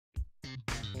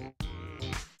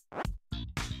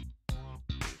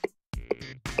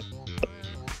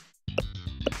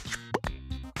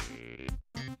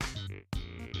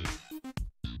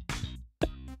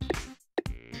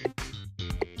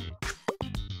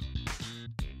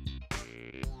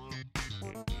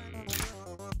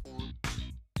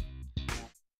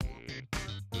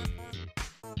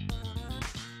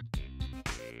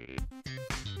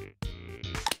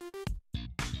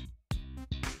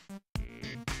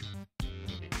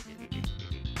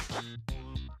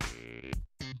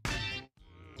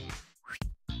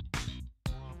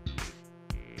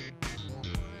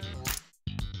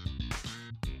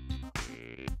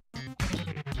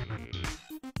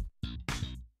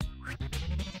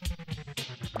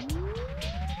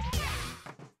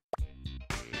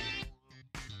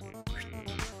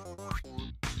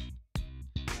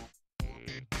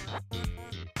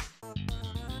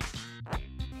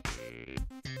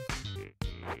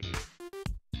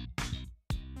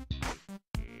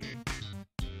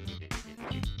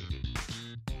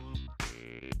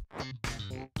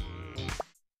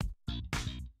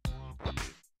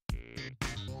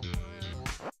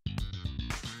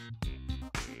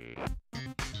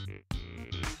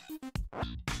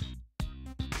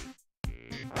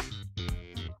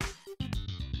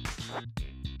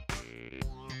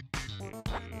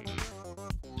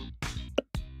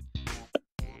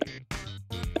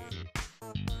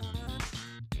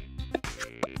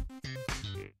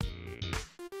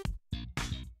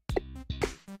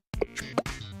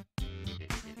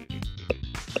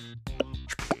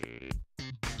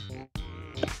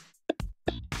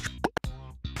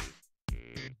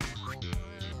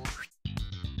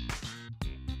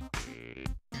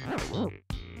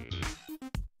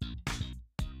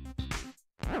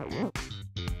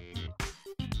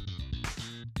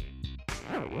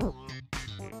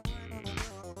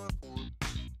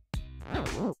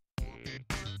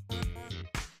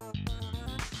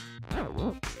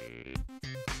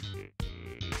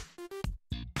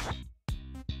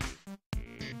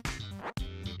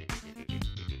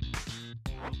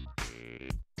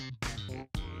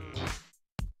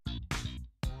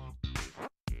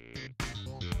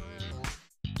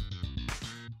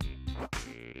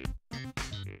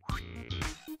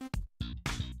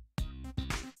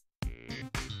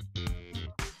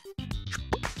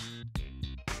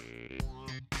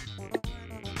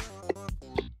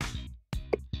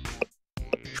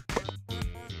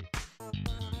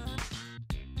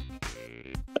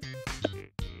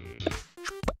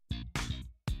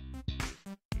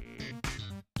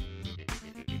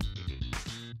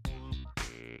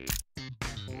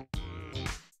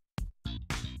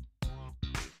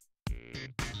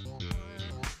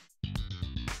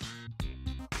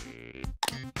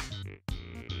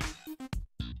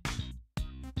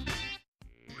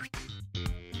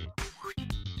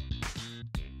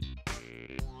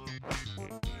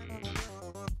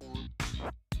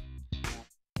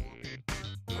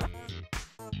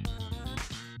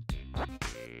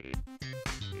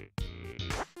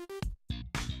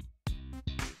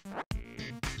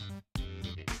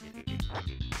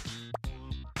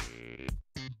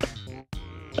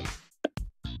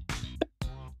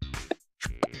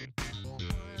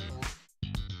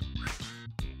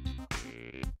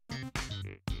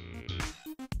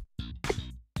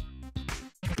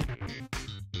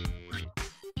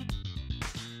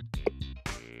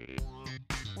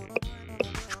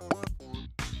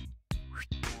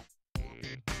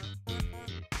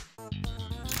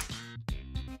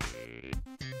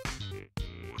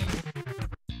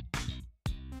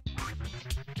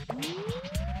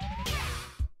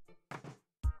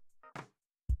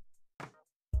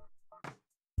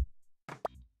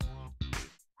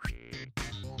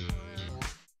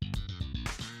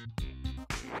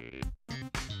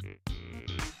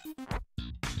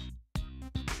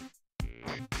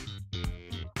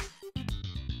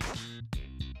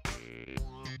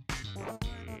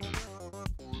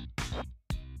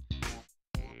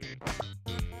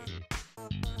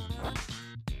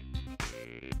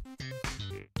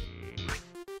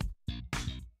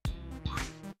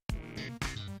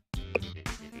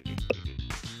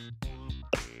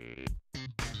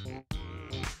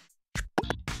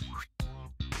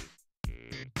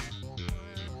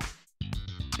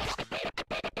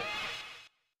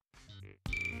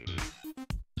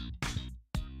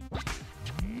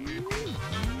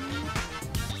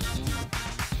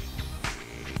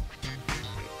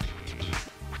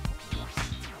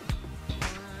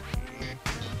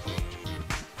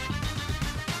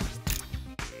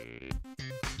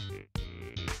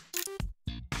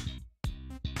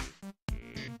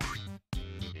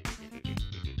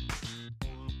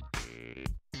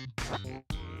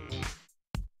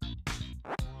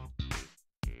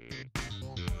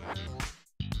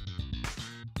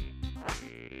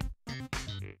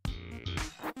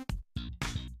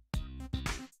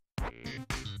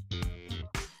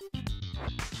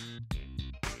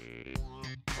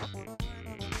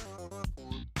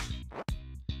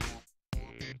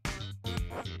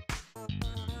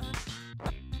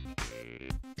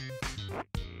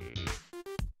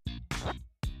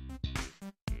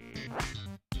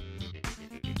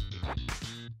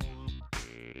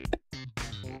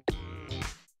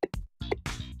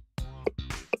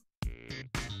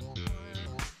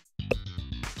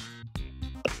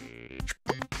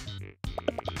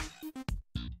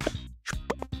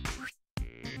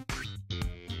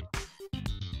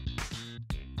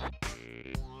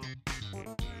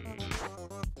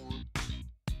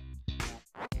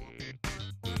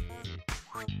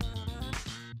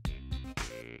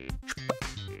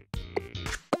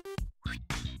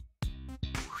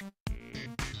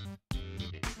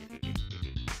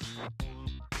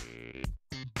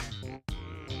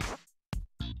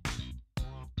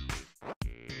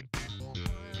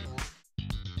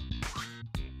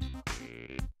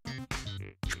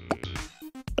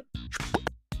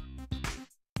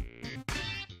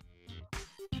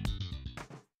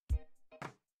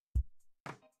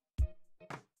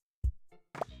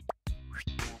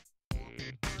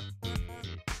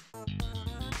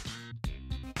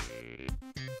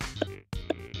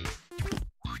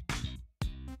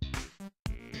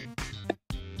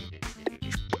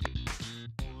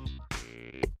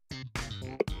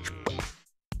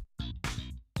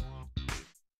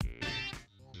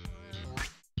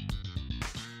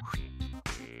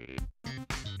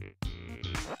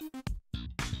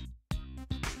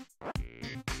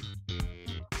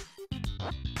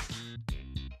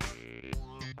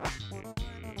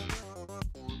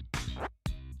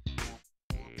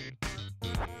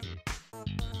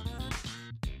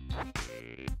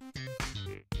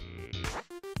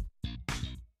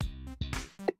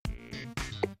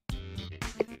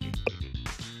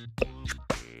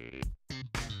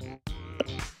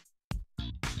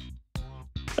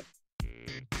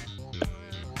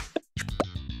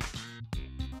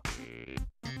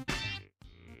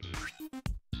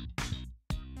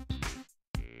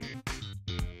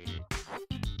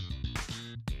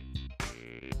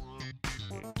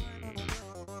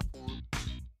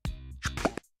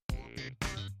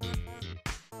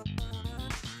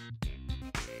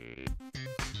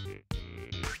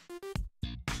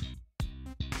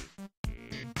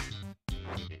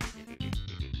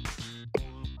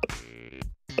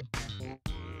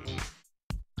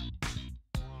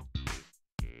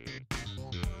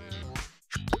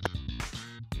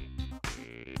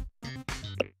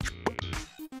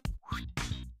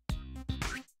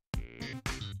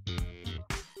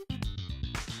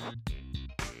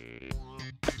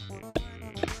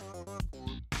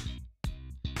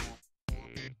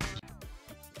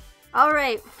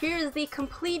Alright, here's the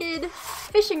completed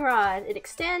fishing rod. It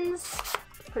extends,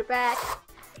 put it back,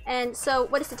 and so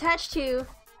what it's attached to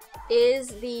is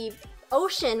the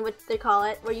ocean, what they call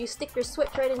it, where you stick your switch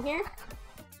right in here.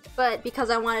 But because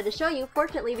I wanted to show you,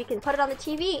 fortunately we can put it on the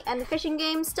TV and the fishing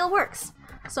game still works.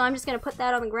 So I'm just gonna put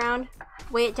that on the ground,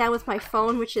 weigh it down with my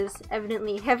phone, which is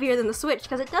evidently heavier than the switch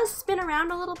because it does spin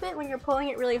around a little bit when you're pulling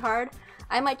it really hard.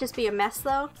 I might just be a mess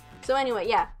though. So anyway,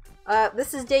 yeah,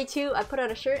 this is day 2. I put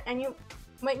on a shirt and you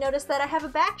might notice that I have a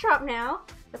backdrop now.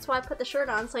 That's why I put the shirt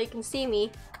on so you can see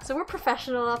me. So we're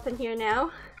professional up in here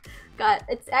now.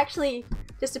 It's actually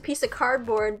just a piece of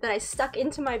cardboard that I stuck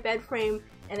into my bed frame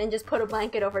and then just put a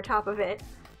blanket over top of it.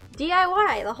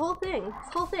 DIY, the whole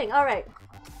thing, alright.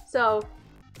 So,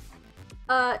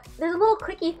 there's a little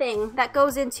clicky thing that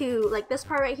goes into like this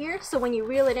part right here, so when you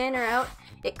reel it in or out,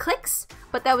 it clicks,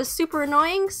 but that was super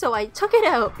annoying, so I took it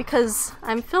out because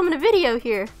I'm filming a video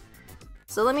here.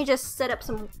 So let me just set up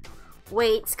some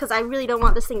weights, because I really don't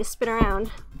want this thing to spin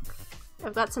around.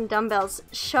 I've got some dumbbells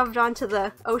shoved onto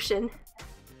the ocean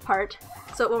part,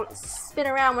 so it won't spin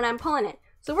around when I'm pulling it.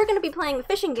 So we're going to be playing the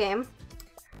fishing game.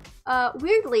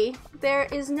 Weirdly, there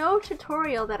is no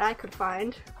tutorial that I could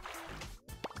find.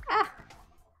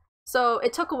 So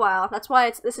it took a while. That's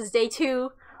why this is day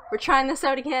 2. We're trying this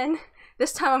out again.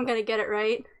 This time I'm gonna get it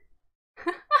right.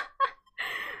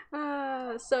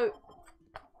 So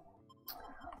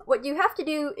what you have to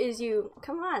do is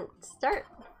come on, start.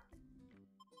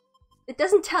 It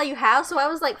doesn't tell you how, so I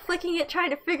was like flicking it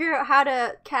trying to figure out how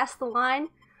to cast the line.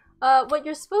 What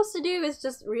you're supposed to do is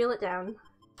just reel it down.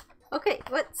 Okay,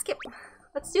 let's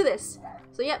do this.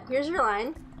 So yep, here's your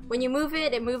line. When you move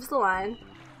it, it moves the line.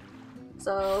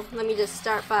 So let me just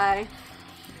start by...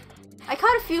 I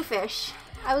caught a few fish.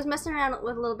 I was messing around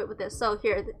with a little bit with this. So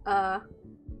here,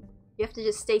 you have to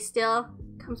just stay still.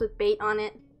 Comes with bait on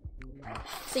it.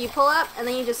 So you pull up and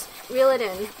then you just reel it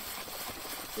in.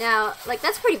 Now, like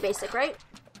that's pretty basic, right?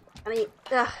 And then you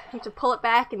have to pull it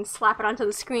back and slap it onto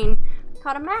the screen.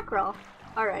 Caught a mackerel.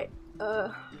 Alright.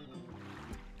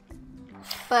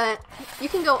 But you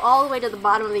can go all the way to the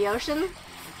bottom of the ocean.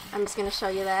 I'm just gonna show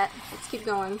you that. Let's keep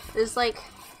going. There's like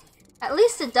at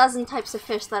least a dozen types of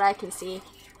fish that I can see.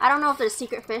 I don't know if there's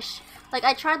secret fish. Like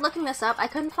I tried looking this up, I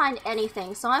couldn't find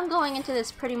anything, so I'm going into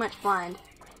this pretty much blind.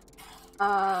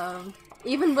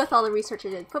 Even with all the research I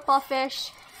did. Football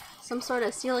fish, some sort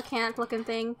of coelacanth looking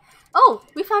thing. Oh,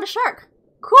 we found a shark!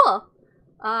 Cool!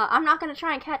 I'm not gonna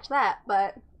try and catch that,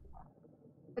 but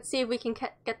let's see if we can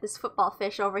get this football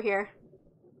fish over here.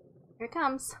 Here it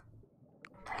comes.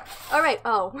 Alright,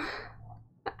 oh.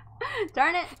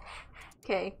 Darn it.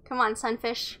 Okay, come on,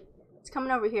 sunfish. It's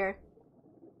coming over here.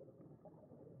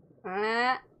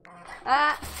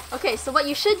 Okay, so what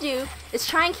you should do is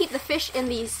try and keep the fish in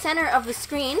the center of the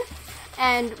screen,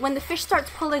 and when the fish starts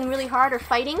pulling really hard or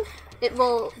fighting, it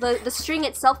will, the string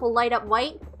itself will light up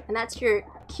white, and that's your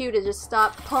cue to just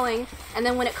stop pulling, and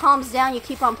then when it calms down, you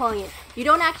keep on pulling it. You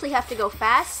don't actually have to go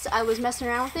fast. I was messing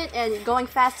around with it, and going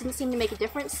fast didn't seem to make a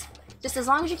difference. Just as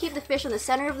long as you keep the fish in the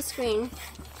center of the screen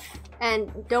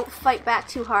and don't fight back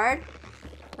too hard,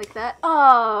 like that.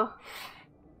 Oh!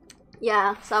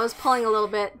 Yeah, so I was pulling a little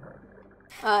bit.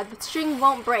 The string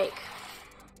won't break.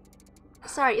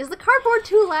 Sorry, is the cardboard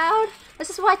too loud? This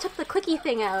is why I took the clicky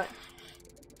thing out.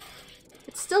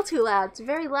 It's still too loud. It's a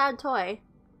very loud toy.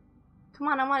 Come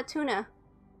on, I want a tuna.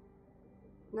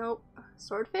 Nope.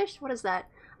 Swordfish? What is that?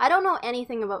 I don't know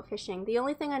anything about fishing. The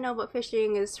only thing I know about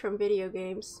fishing is from video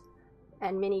games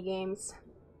and mini games.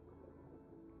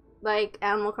 Like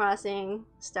Animal Crossing,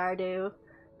 Stardew.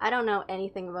 I don't know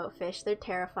anything about fish. They're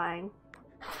terrifying.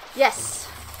 Yes!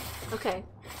 Okay.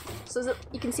 So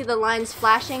you can see the lines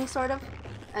flashing, sort of.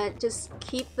 Just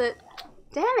keep the...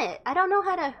 Damn it! I don't know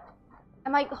how to...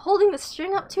 Am I holding the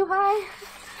string up too high?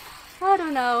 I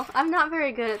don't know. I'm not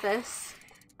very good at this.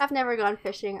 I've never gone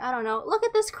fishing. I don't know. Look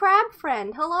at this crab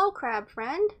friend. Hello, crab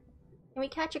friend. Can we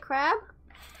catch a crab?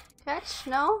 Catch?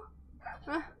 No?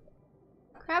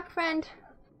 Crab friend.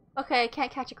 Okay, I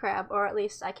can't catch a crab. Or at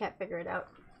least I can't figure it out.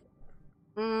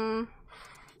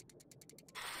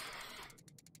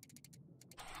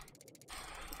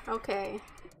 Okay.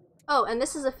 Oh, and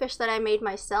this is a fish that I made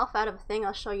myself out of a thing.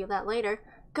 I'll show you that later.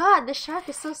 God, this shark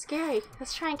is so scary.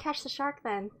 Let's try and catch the shark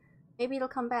then. Maybe it'll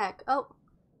come back. Oh,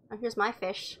 here's my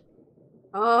fish.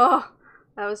 Oh,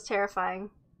 that was terrifying.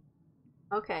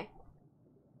 Okay.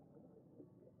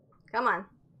 Come on.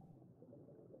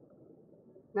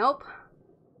 Nope.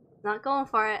 Not going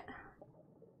for it.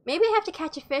 Maybe I have to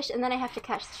catch a fish and then I have to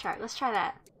catch the shark. Let's try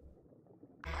that.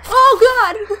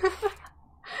 Oh god!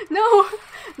 No!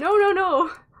 No, no,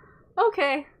 no!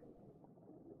 Okay.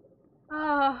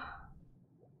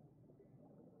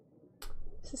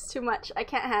 This is too much. I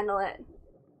can't handle it.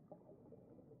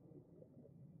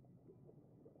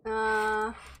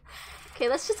 Okay,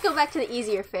 let's just go back to the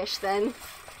easier fish then.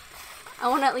 I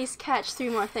want to at least catch 3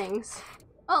 more things.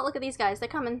 Oh, look at these guys. They're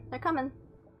coming. They're coming.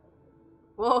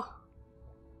 Whoa.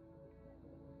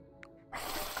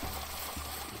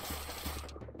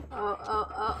 Oh.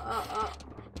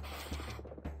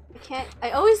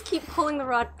 I always keep pulling the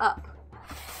rod up.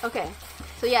 Okay.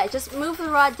 So yeah, just move the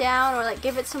rod down or like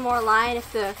give it some more line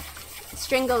if the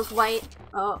string goes white.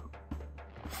 Oh.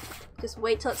 Just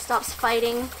wait till it stops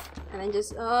fighting and then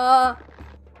just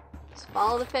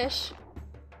follow the fish.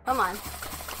 Come on.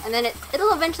 And then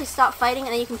it'll eventually stop fighting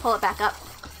and then you can pull it back up.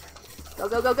 Go,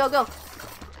 go, go, go, go.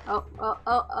 Oh.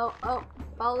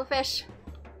 Follow the fish.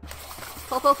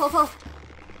 Pull.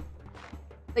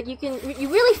 Like you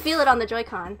really feel it on the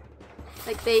Joy-Con.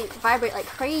 Like they vibrate like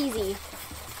crazy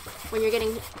when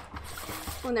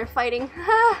they're fighting.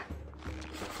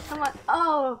 Come on.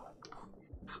 Oh.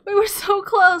 We were so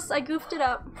close. I goofed it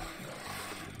up.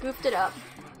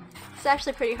 It's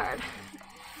actually pretty hard.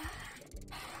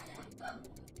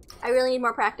 I really need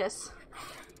more practice.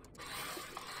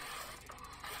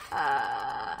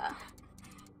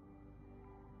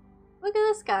 Look at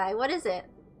this guy. What is it?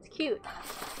 It's cute.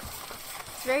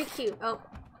 It's very cute. Oh.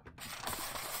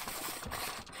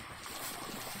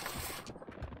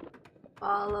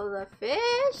 Follow the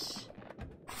fish.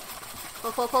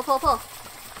 Pull. Go.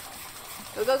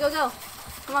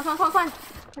 Come on.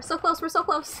 We're so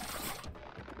close.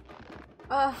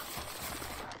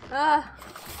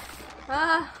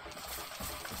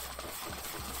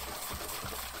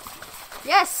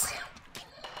 Yes!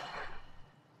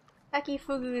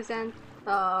 Pachyfugus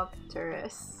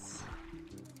Anthopterus.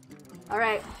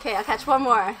 Alright, okay, I'll catch one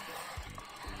more.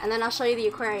 And then I'll show you the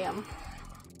aquarium.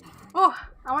 Oh,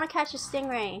 I want to catch a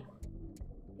stingray.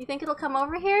 You think it'll come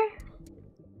over here?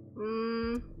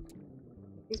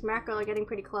 These mackerel are getting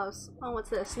pretty close. Oh, what's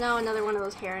this? No, another one of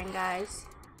those herring guys.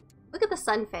 Look at the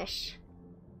sunfish.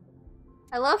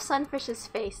 I love sunfish's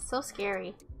face. It's so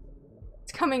scary.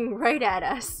 It's coming right at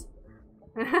us.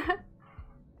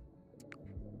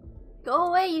 Go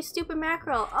away, you stupid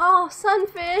mackerel. Oh,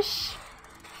 sunfish!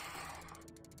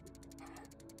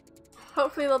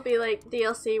 Hopefully there'll be like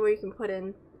DLC where you can put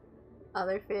in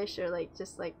other fish or like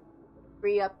just like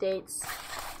free updates.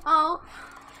 Oh!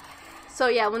 So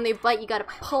yeah, when they bite you gotta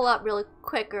pull up really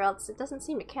quick or else it doesn't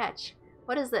seem to catch.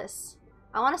 What is this?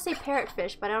 I want to say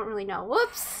parrotfish, but I don't really know.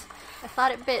 Whoops! I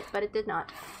thought it bit, but it did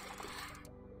not.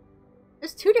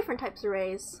 There's 2 different types of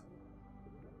rays.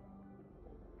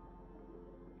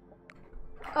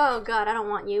 Oh god, I don't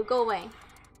want you. Go away.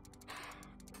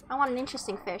 I want an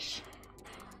interesting fish.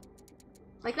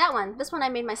 Like that one. This one I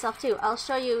made myself too. I'll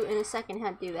show you in a second how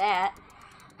to do that.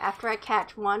 After I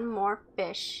catch one more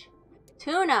fish.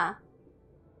 Tuna!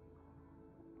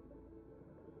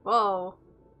 Whoa.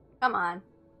 Come on.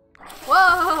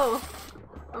 Whoa!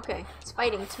 Okay, it's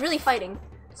fighting. It's really fighting.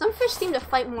 Some fish seem to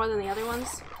fight more than the other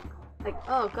ones. Like,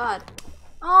 oh god.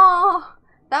 Oh!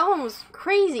 That one was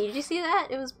crazy. Did you see that?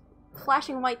 It was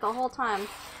flashing white the whole time.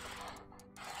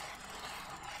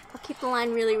 I'll keep the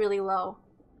line really, really low.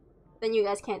 Then you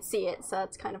guys can't see it, so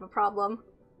that's kind of a problem.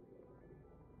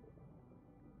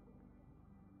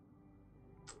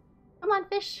 Come on,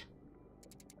 fish.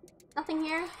 Nothing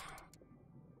here.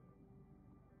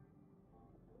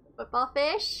 Football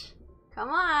fish. Come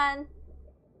on.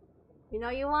 You know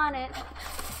you want it.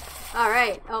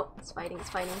 Alright. Oh, it's fighting, it's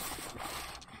fighting.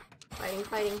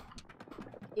 Fighting.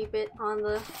 Keep it on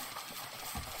the...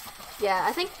 Yeah,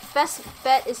 I think best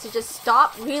bet is to just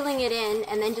stop reeling it in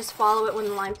and then just follow it when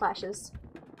the line flashes.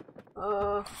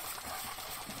 The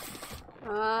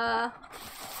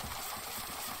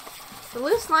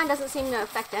loose line doesn't seem to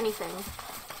affect anything.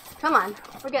 Come on,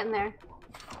 we're getting there.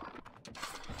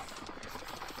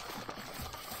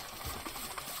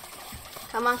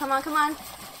 Come on.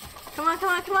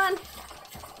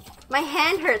 My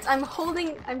hand hurts.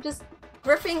 I'm just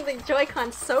gripping the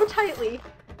Joy-Con so tightly.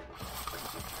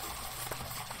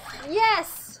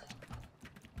 Yes!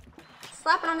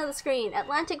 Slap it onto the screen.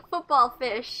 Atlantic football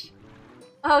fish.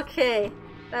 Okay,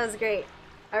 that was great.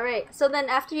 Alright, so then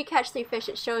after you catch 3 fish,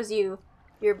 it shows you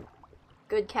your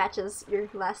good catches, your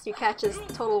last 2 catches,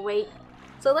 total weight.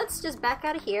 So let's just back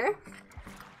out of here.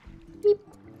 Beep.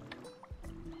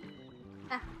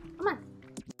 Ah, come on.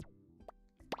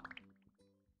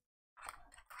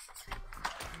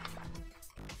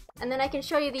 And then I can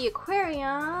show you the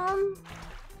aquarium.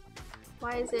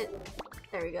 Why is it?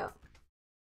 There we go.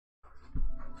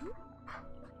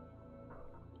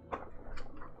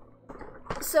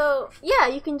 So yeah,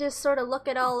 you can just sort of look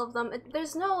at all of them.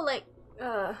 There's no like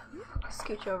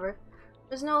scooch over.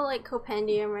 There's no like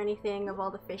compendium or anything of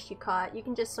all the fish you caught. You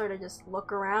can just sort of just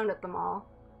look around at them all.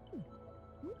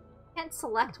 Can't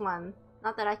select one.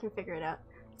 Not that I can figure it out.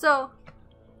 So,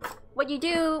 what you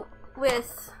do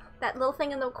with that little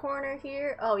thing in the corner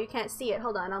here... Oh, you can't see it.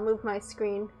 Hold on, I'll move my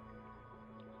screen.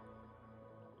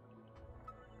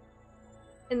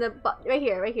 In the... right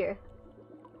here, right here.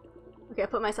 Okay, I'll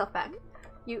put myself back.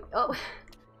 You... Oh.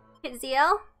 Hit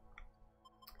ZL.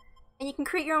 And you can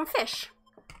create your own fish.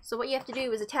 So what you have to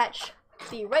do is attach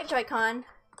the right Joy-Con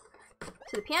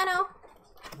to the piano.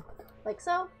 Like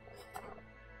so.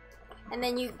 And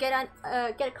then you get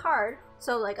a card.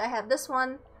 So like I have this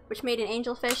one, which made an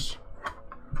angelfish.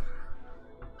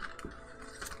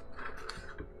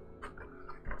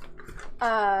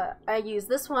 I use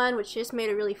this one, which just made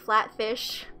a really flat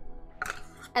fish.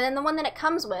 And then the one that it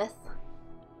comes with,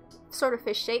 sort of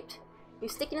fish shaped, you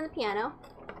stick it in the piano.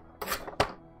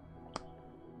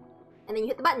 And then you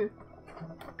hit the button.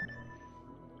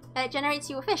 And it generates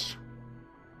you a fish.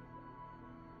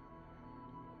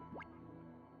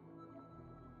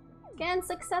 Again,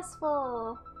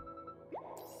 successful!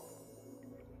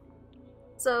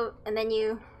 So, and then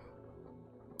you...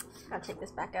 Gotta take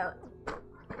this back out.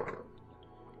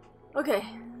 Okay.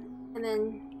 And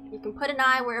then you can put an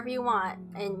eye wherever you want,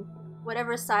 and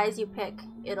whatever size you pick,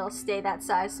 it'll stay that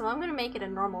size. So I'm gonna make it a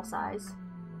normal size.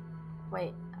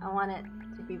 Wait, I want it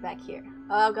to be back here.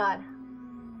 Oh god.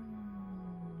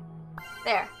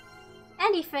 There.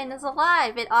 Andyfin is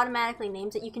alive! It automatically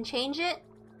names it. You can change it.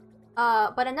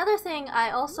 But another thing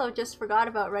I also just forgot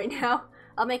about right now.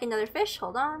 I'll make another fish.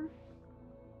 Hold on.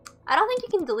 I don't think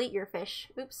you can delete your fish.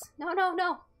 Oops. No, no,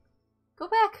 no. Go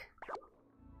back.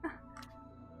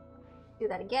 Do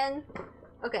that again.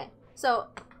 Okay. So,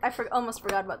 I almost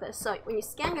forgot about this. So, when you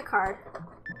scan your card...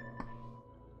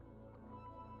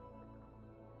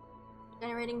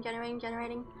 Generating, generating,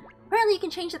 generating. Apparently you can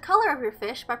change the color of your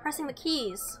fish by pressing the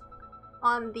keys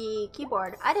on the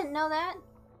keyboard. I didn't know that.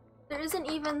 There isn't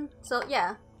even... So,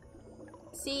 yeah.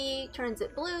 C turns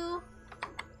it blue.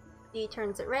 D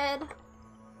turns it red.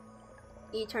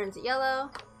 E turns it yellow.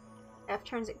 F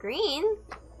turns it green.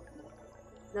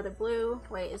 Another blue.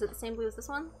 Wait, is it the same blue as this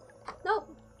one? Nope.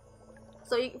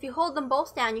 So if you hold them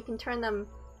both down, you can turn them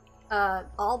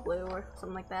all blue or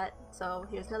something like that. So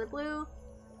here's another blue.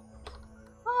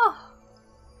 Oh!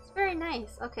 It's very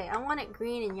nice. Okay, I want it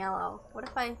green and yellow. What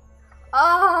if I...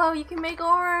 Oh! You can make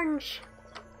orange!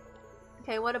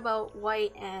 Okay, what about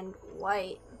white and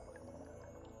white?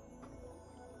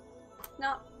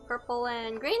 No, purple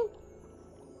and green?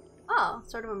 Oh,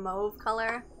 sort of a mauve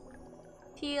color.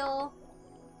 Teal.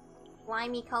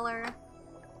 Slimy color.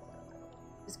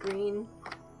 Is green.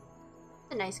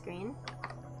 It's a nice green.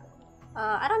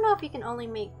 I don't know if you can only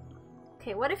make...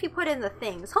 Okay, what if you put in the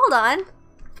things? Hold on!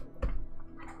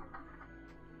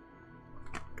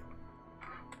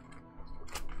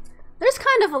 There's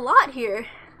kind of a lot here.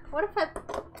 What if I...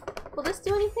 Will this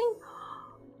do anything?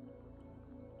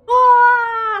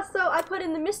 Ah! So I put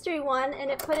in the mystery one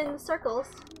and it put in the circles.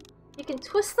 You can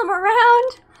twist them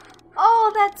around.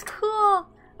 Oh, that's cool.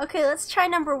 Okay, let's try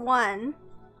number one.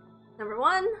 Number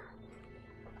one.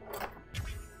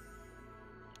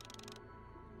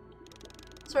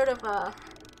 Sort of a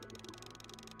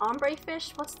ombre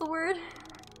fish. What's the word?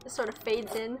 It sort of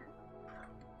fades in.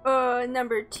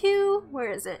 Number two.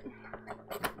 Where is it?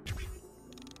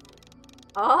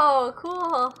 Oh,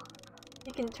 cool.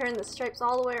 You can turn the stripes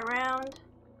all the way around.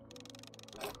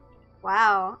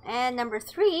 Wow. And number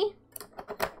three.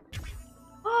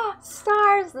 Oh,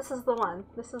 stars! This is the one.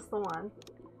 This is the one.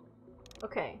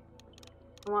 Okay.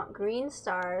 I want green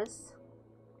stars.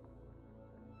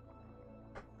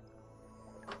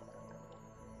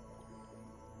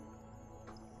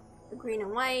 Green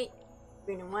and white.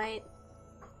 Green and white.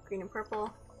 Green and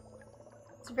purple.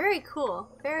 It's very cool.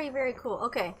 Very, very cool.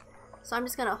 Okay. So I'm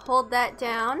just gonna hold that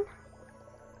down.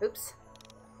 Oops.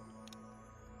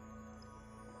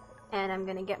 And I'm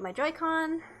gonna get my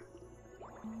Joy-Con.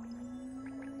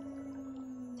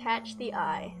 Attach the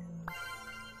eye.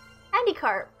 Andy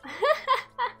Carp!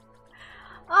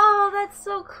 Oh, that's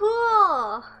so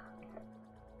cool!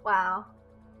 Wow.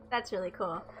 That's really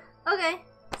cool. Okay,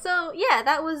 so yeah,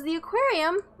 that was the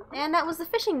aquarium, and that was the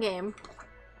fishing game.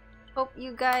 Hope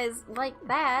you guys liked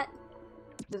that.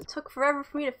 It took forever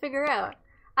for me to figure out.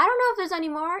 I don't know if there's any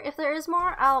more. If there is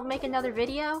more, I'll make another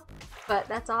video. But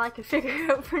that's all I can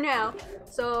figure out for now.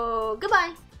 So,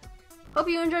 goodbye! Hope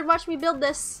you enjoyed watching me build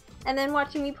this, and then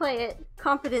watching me play it.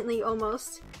 Competently,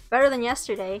 almost. Better than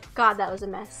yesterday. God, that was a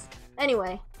mess.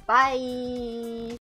 Anyway, bye!